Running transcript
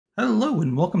Hello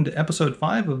and welcome to episode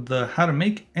 5 of the How to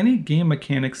Make Any Game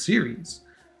Mechanics series.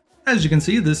 As you can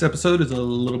see, this episode is a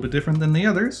little bit different than the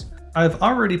others. I've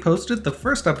already posted the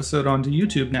first episode onto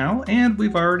YouTube now, and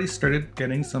we've already started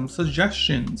getting some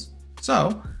suggestions.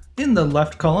 So, in the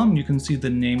left column you can see the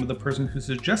name of the person who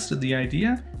suggested the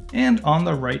idea, and on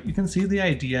the right you can see the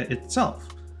idea itself.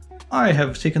 I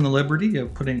have taken the liberty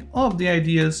of putting all of the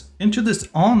ideas into this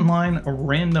online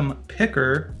random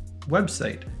picker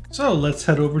website. So let's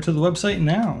head over to the website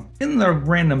now. In the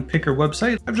random picker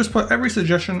website, I've just put every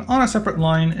suggestion on a separate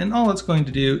line, and all it's going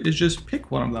to do is just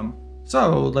pick one of them.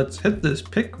 So let's hit this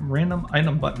pick random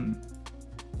item button.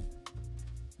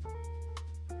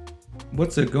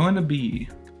 What's it going to be?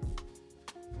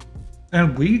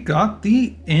 And we got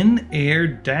the in-air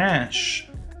dash.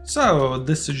 So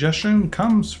this suggestion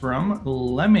comes from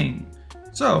Lemming.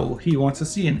 So he wants to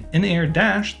see an in-air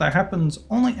dash that happens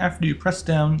only after you press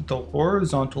down the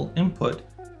horizontal input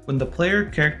when the player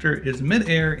character is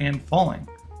mid-air and falling.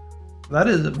 That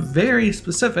is very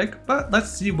specific, but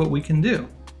let's see what we can do.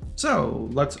 So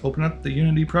let's open up the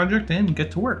Unity project and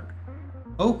get to work.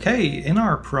 Okay, in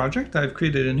our project I've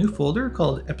created a new folder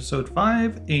called episode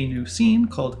 5, a new scene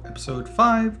called episode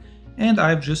 5, and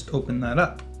I've just opened that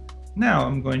up. Now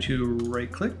I'm going to right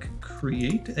click,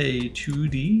 create a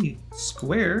 2D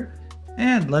square,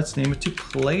 and let's name it to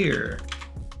player.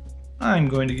 I'm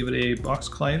going to give it a box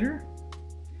collider,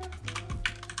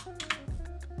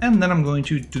 and then I'm going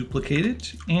to duplicate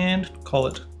it and call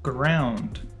it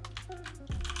ground.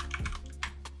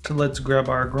 So let's grab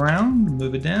our ground,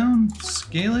 move it down,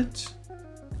 scale it,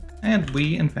 and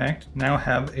we in fact now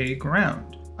have a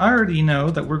ground. I already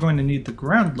know that we're going to need the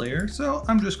ground layer, so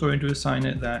I'm just going to assign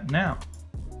it that now.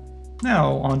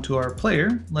 Now onto our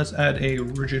player, let's add a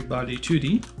rigid body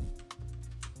 2D.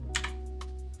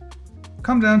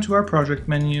 Come down to our project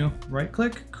menu, right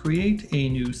click, create a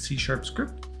new C#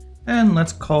 script, and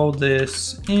let's call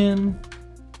this in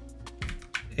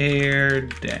air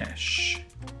dash.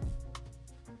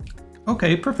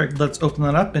 Okay, perfect. Let's open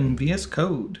that up in VS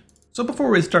Code. So before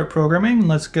we start programming,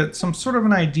 let's get some sort of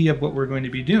an idea of what we're going to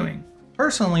be doing.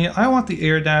 Personally, I want the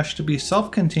air dash to be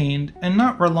self-contained and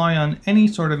not rely on any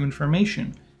sort of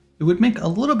information. It would make a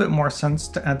little bit more sense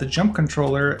to add the jump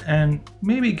controller and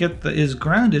maybe get the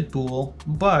isGrounded bool,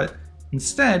 but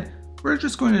instead, we're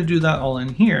just going to do that all in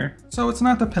here, so it's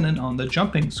not dependent on the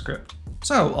jumping script.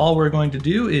 So all we're going to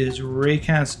do is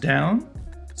raycast down,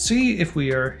 see if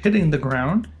we are hitting the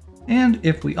ground, and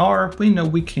if we are, we know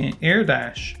we can't air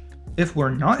dash. If we're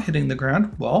not hitting the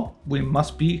ground, well, we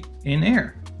must be in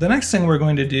air. The next thing we're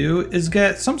going to do is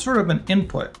get some sort of an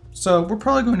input. So we're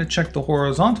probably going to check the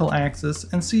horizontal axis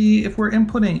and see if we're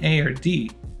inputting A or D.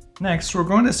 Next, we're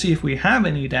going to see if we have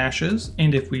any dashes,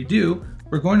 and if we do,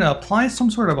 we're going to apply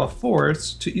some sort of a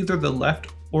force to either the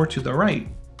left or to the right.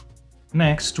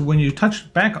 Next, when you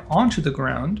touch back onto the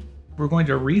ground, we're going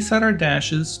to reset our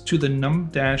dashes to the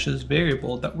num_dashes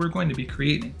variable that we're going to be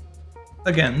creating.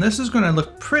 Again, this is going to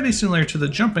look pretty similar to the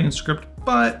jumping script,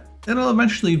 but it'll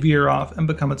eventually veer off and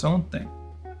become its own thing.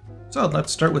 So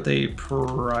let's start with a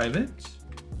private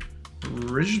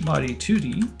rigid body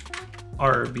 2D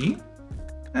RB,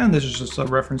 and this is just a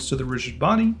reference to the rigid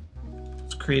body.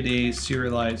 Let's create a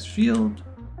serialized field.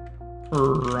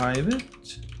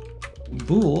 Private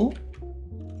bool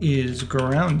is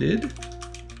grounded,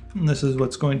 and this is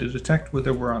what's going to detect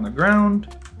whether we're on the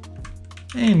ground.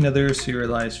 Another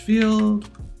serialized field,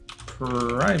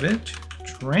 private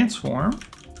transform,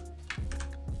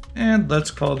 and let's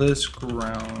call this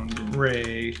ground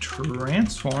ray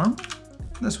transform.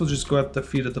 This will just go at the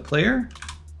feet of the player.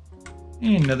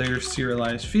 Another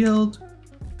serialized field,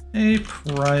 a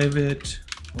private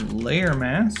layer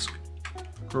mask,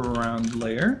 ground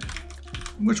layer,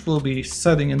 which we'll be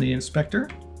setting in the inspector,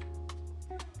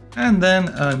 and then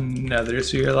another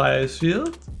serialized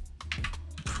field,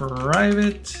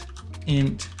 private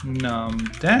int num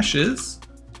dashes,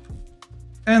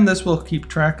 and this will keep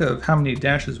track of how many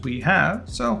dashes we have.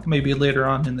 So maybe later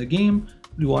on in the game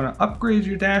you want to upgrade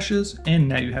your dashes, and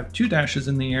now you have 2 dashes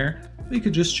in the air. We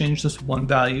could just change this one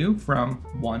value from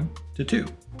 1 to 2.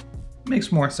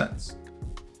 Makes more sense.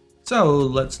 So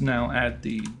let's now add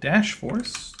the dash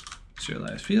force,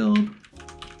 serialized field,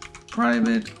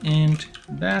 private int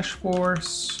dash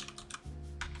force,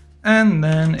 and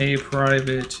then a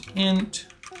private int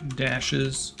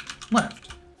dashes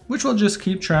left, which will just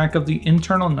keep track of the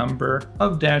internal number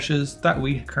of dashes that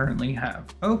we currently have.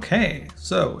 Okay,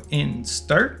 so in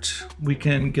start, we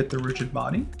can get the rigid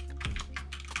body.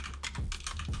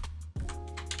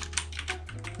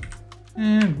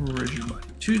 And rigid body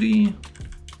 2D.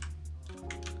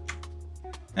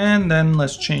 And then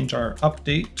let's change our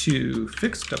update to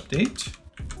fixed update.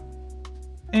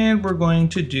 And we're going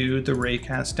to do the ray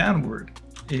cast downward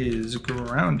is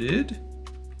grounded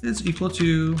is equal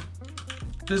to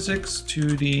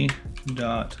physics2d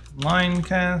dot line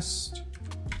cast.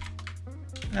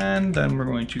 And then we're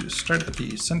going to start at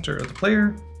the center of the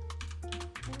player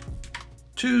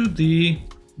to the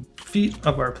feet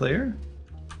of our player.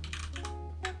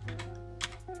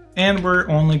 And we're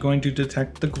only going to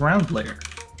detect the ground layer.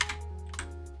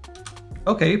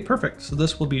 Okay, perfect. So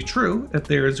this will be true if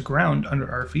there is ground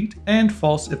under our feet and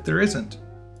false if there isn't.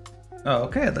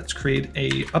 Okay, let's create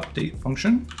a update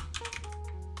function.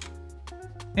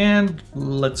 And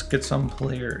let's get some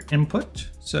player input.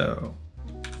 So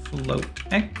float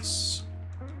x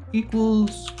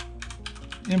equals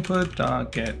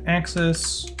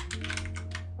input.getAxis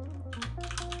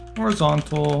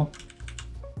horizontal.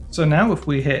 So now if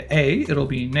we hit A, it'll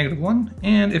be -1,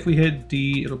 and if we hit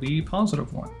D, it'll be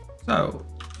 +1. So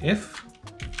if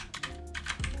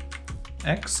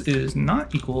x is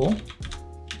not equal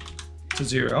to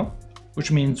 0,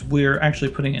 which means we're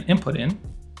actually putting an input in,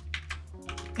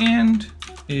 and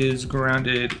is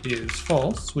grounded is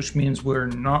false, which means we're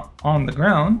not on the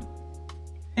ground,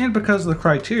 and because the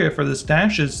criteria for this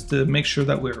dash is to make sure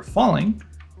that we're falling,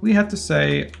 we have to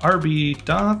say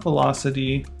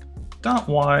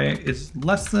rb.velocity.y is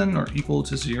less than or equal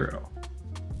to 0.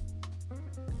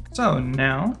 So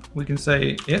now we can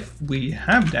say if we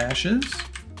have dashes,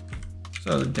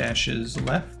 so dashes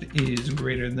left is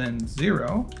greater than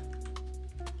 0.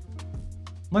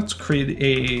 Let's create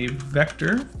a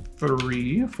vector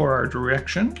 3 for our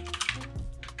direction.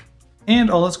 And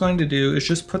all it's going to do is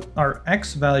just put our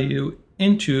x value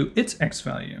into its x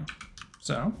value.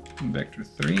 So vector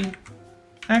 3,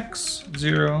 x,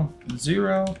 0,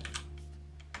 0.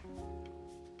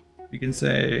 We can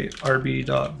say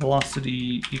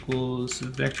rb.velocity equals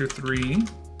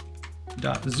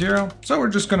vector3.0. So we're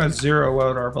just going to zero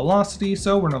out our velocity,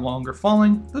 so we're no longer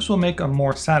falling. This will make a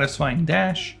more satisfying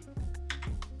dash.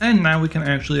 And now we can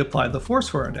actually apply the force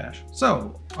for our dash.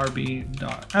 So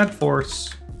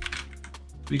rb.addForce.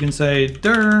 We can say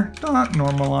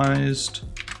dir.normalized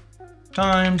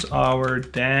times our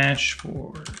dash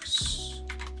force.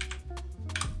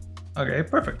 Okay,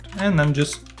 perfect. And then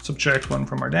just subtract 1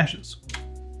 from our dashes.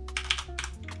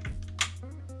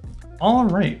 All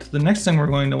right, the next thing we're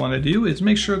going to want to do is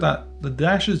make sure that the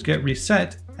dashes get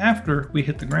reset after we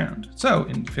hit the ground. So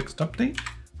in fixed update,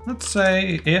 let's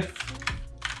say if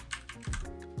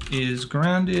is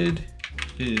grounded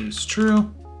is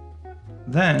true,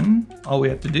 then all we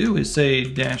have to do is say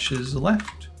dashes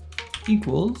left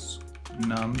equals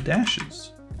num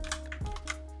dashes.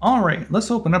 All right,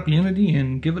 let's open up Unity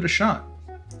and give it a shot.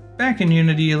 Back in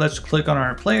Unity, let's click on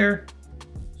our player,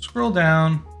 scroll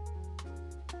down,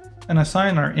 and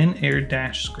assign our in-air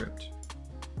dash script.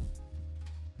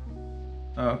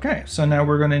 Okay, so now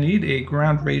we're going to need a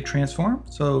ground ray transform.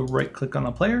 So right click on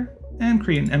the player and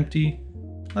create an empty.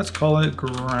 Let's call it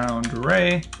ground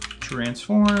ray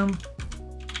transform.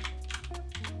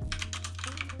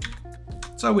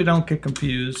 So we don't get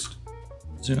confused.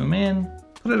 Zoom in,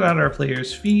 put it at our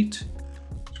player's feet,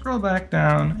 scroll back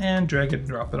down and drag it and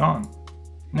drop it on.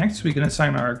 Next, we can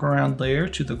assign our ground layer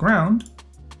to the ground.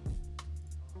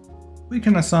 We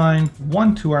can assign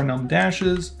 1 to our num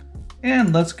dashes,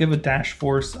 and let's give a dash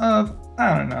force of,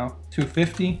 I don't know,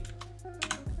 250.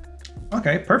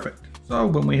 Okay, perfect. So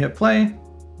when we hit play,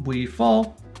 we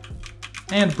fall,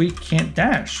 and we can't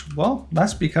dash. Well,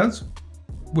 that's because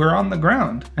we're on the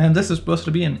ground, and this is supposed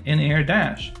to be an in-air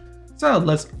dash. So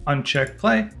let's uncheck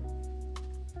play,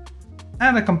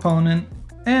 add a component,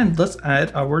 and let's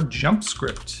add our jump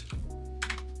script.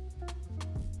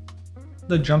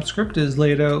 The jump script is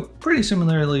laid out pretty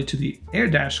similarly to the air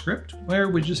dash script, where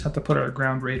we just have to put our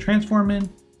ground ray transform in,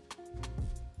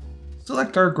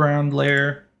 select our ground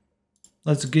layer,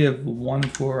 let's give 1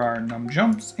 for our num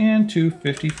jumps and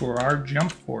 250 for our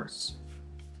jump force.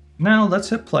 Now let's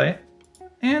hit play,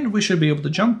 and we should be able to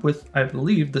jump with, I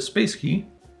believe, the space key.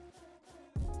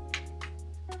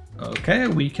 Okay,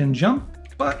 we can jump,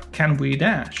 but can we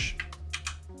dash?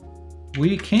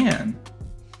 We can.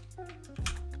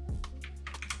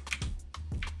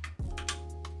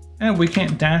 And we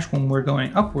can't dash when we're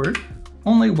going upward,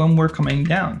 only when we're coming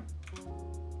down.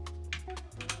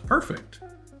 Perfect.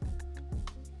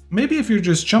 Maybe if you're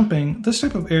just jumping, this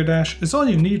type of air dash is all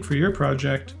you need for your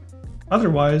project.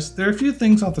 Otherwise, there are a few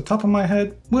things off the top of my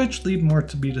head which leave more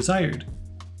to be desired.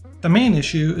 The main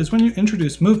issue is when you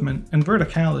introduce movement and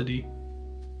verticality.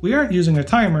 We aren't using a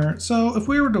timer, so if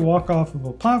we were to walk off of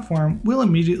a platform, we'll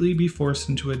immediately be forced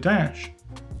into a dash.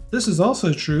 This is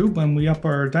also true when we up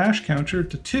our dash counter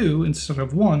to 2 instead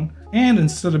of 1, and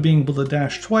instead of being able to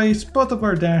dash twice, both of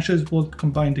our dashes will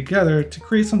combine together to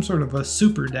create some sort of a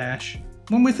super dash.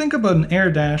 When we think about an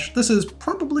air dash, this is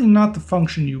probably not the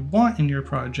function you want in your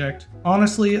project.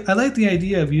 Honestly, I like the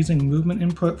idea of using movement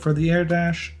input for the air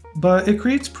dash, but it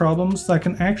creates problems that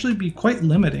can actually be quite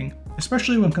limiting,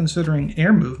 especially when considering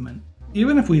air movement.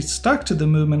 Even if we stuck to the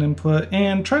movement input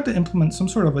and tried to implement some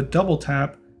sort of a double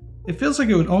tap, it feels like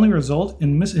it would only result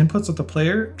in misinputs of the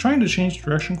player trying to change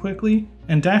direction quickly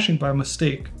and dashing by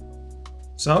mistake.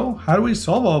 So, how do we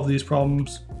solve all of these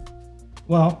problems?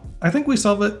 Well, I think we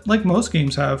solve it like most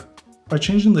games have, by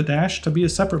changing the dash to be a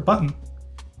separate button.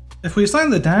 If we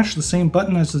assign the dash the same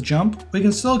button as the jump, we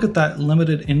can still get that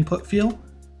limited input feel,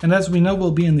 and as we know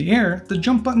will be in the air, the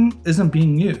jump button isn't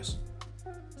being used.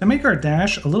 To make our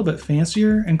dash a little bit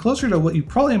fancier and closer to what you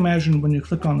probably imagined when you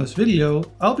click on this video,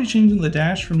 I'll be changing the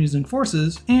dash from using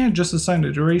forces and just assign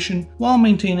a duration while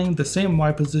maintaining the same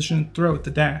Y position throughout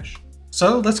the dash.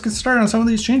 So let's get started on some of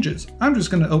these changes. I'm just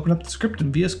going to open up the script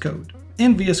in VS Code.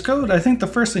 In VS Code, I think the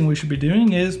first thing we should be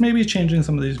doing is maybe changing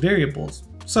some of these variables.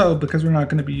 So because we're not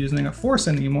going to be using a force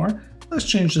anymore, let's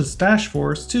change this dash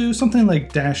force to something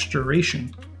like dash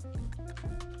duration.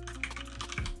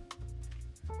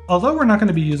 Although we're not going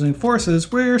to be using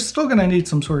forces, we're still going to need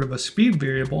some sort of a speed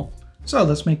variable. So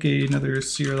let's make another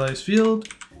serialized field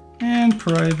and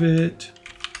private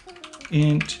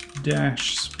int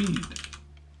dash speed.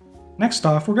 Next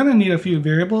off, we're going to need a few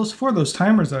variables for those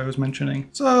timers I was mentioning.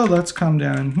 So let's come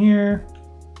down here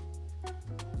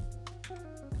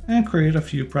and create a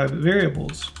few private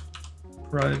variables.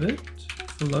 Private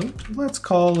float, let's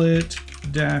call it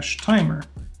dash timer.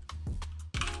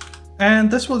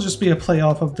 And this will just be a play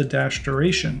off of the dash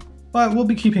duration, but we'll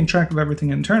be keeping track of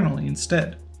everything internally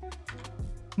instead.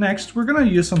 Next, we're going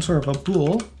to use some sort of a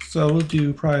bool, so we'll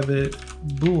do private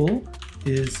bool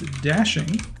is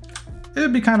dashing. It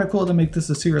would be kind of cool to make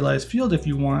this a serialized field if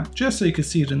you want, just so you can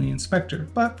see it in the inspector,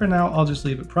 but for now I'll just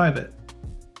leave it private.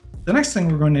 The next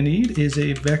thing we're going to need is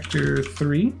a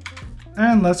vector3,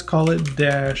 and let's call it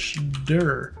dash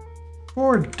dir,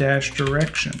 or dash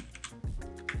direction.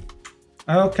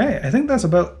 Okay, I think that's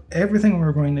about everything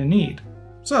we're going to need.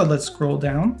 So let's scroll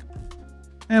down,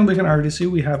 and we can already see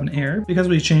we have an error. Because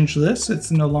we changed this,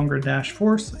 it's no longer dash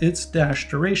force, it's dash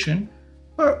duration,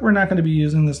 but we're not going to be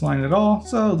using this line at all,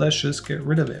 so let's just get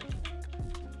rid of it.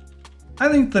 I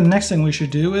think the next thing we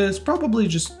should do is probably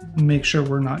just make sure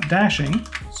we're not dashing.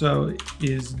 So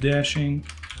is dashing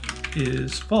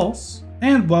is false.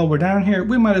 And while we're down here,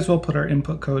 we might as well put our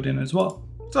input code in as well.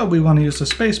 So we want to use the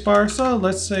spacebar, so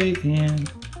let's say in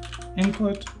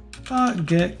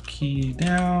input.get key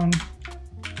down,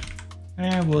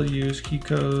 and we'll use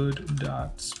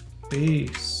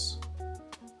keycode.space.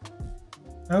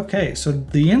 Okay, so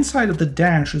the inside of the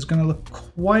dash is going to look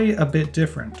quite a bit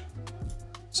different.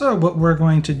 So what we're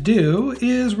going to do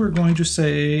is we're going to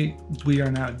say we are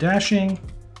now dashing.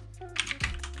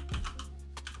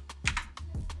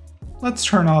 Let's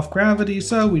turn off gravity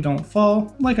so we don't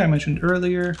fall, like I mentioned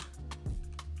earlier.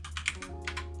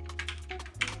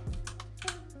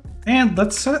 And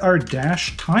let's set our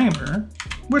dash timer,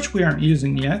 which we aren't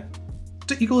using yet,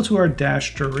 to equal to our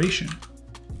dash duration.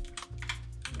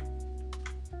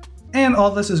 And all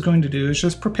this is going to do is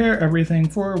just prepare everything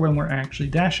for when we're actually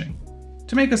dashing.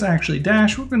 To make us actually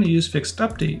dash, we're going to use fixed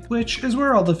update, which is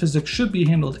where all the physics should be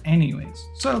handled anyways.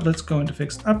 So let's go into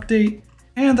fixed update.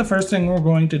 And the first thing we're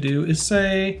going to do is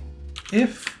say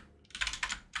if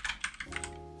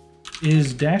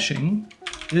is dashing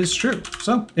is true.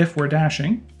 So if we're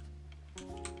dashing,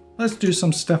 let's do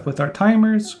some stuff with our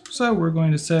timers. So we're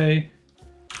going to say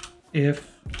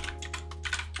if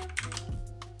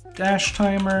dash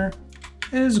timer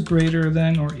is greater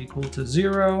than or equal to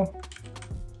 0,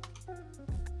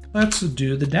 let's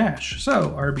do the dash.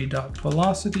 So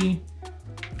rb.velocity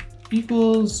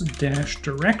equals dash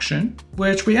direction,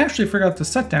 which we actually forgot to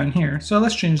set down here. So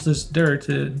let's change this dir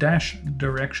to dash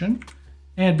direction.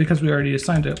 And because we already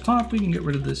assigned it up top, we can get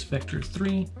rid of this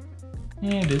vector3,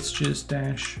 and it's just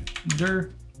dash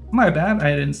dir. My bad,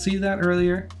 I didn't see that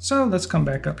earlier. So let's come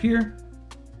back up here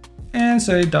and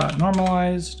say dot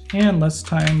normalized, and let's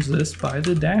times this by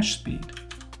the dash speed.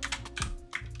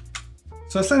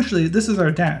 So essentially this is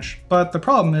our dash, but the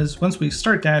problem is once we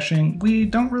start dashing, we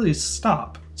don't really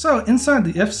stop. So inside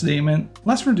the if statement,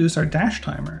 let's reduce our dash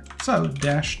timer. So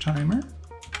dash timer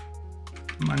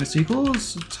minus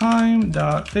equals time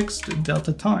dot fixed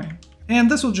delta time. And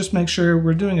this will just make sure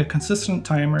we're doing a consistent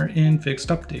timer in fixed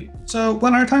update. So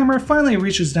when our timer finally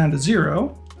reaches down to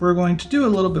 0, we're going to do a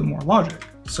little bit more logic.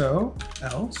 So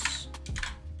else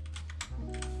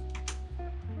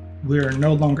We're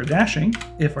no longer dashing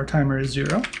if our timer is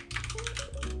 0.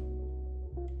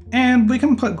 And we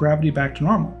can put gravity back to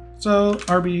normal. So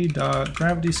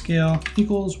rb.gravity scale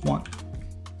equals 1.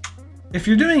 If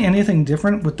you're doing anything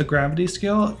different with the gravity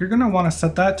scale, you're going to want to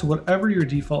set that to whatever your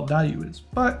default value is,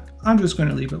 but I'm just going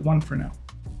to leave it 1 for now.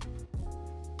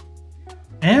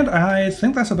 And I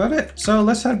think that's about it. So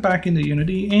let's head back into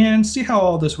Unity and see how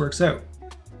all this works out.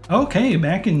 Okay,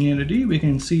 back in Unity, we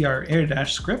can see our air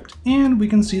dash script, and we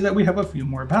can see that we have a few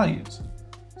more values.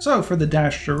 So for the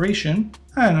dash duration,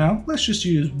 I don't know, let's just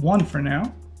use 1 for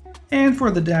now. And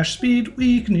for the dash speed,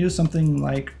 we can use something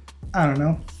like, I don't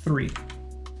know, 3.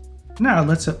 Now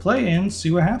let's hit play and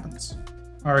see what happens.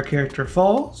 Our character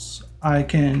falls, I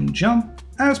can jump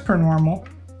as per normal,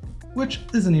 which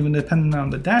isn't even dependent on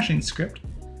the dashing script.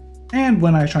 And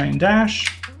when I try and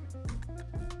dash,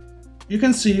 you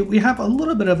can see we have a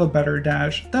little bit of a better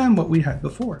dash than what we had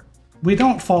before. We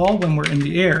don't fall when we're in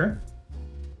the air,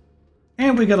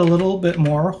 and we get a little bit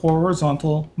more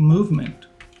horizontal movement.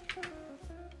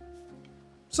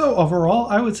 So overall,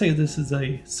 I would say this is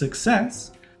a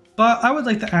success, but I would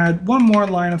like to add one more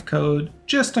line of code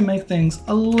just to make things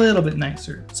a little bit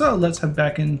nicer. So let's head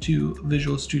back into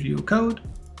Visual Studio Code.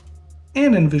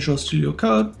 And in Visual Studio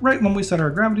Code, right when we set our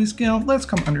gravity scale, let's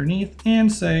come underneath and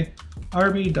say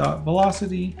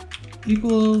rb.velocity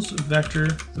equals vector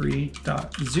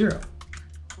 3.0.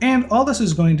 And all this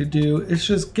is going to do is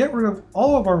just get rid of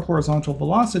all of our horizontal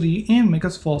velocity and make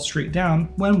us fall straight down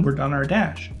when we're done our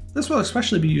dash. This will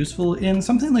especially be useful in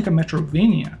something like a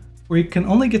Metroidvania, where you can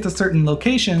only get to certain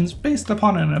locations based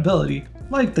upon an ability,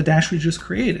 like the dash we just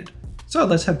created. So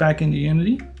let's head back into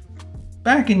Unity.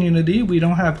 Back in Unity, we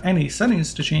don't have any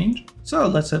settings to change, so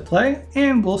let's hit play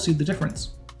and we'll see the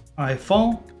difference. I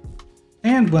fall,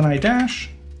 and when I dash,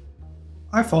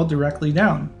 I fall directly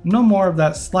down. No more of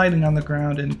that sliding on the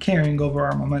ground and carrying over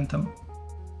our momentum.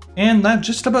 And that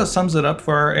just about sums it up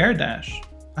for our air dash.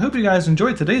 I hope you guys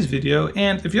enjoyed today's video,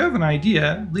 and if you have an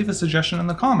idea, leave a suggestion in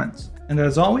the comments. And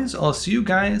as always, I'll see you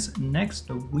guys next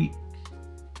week.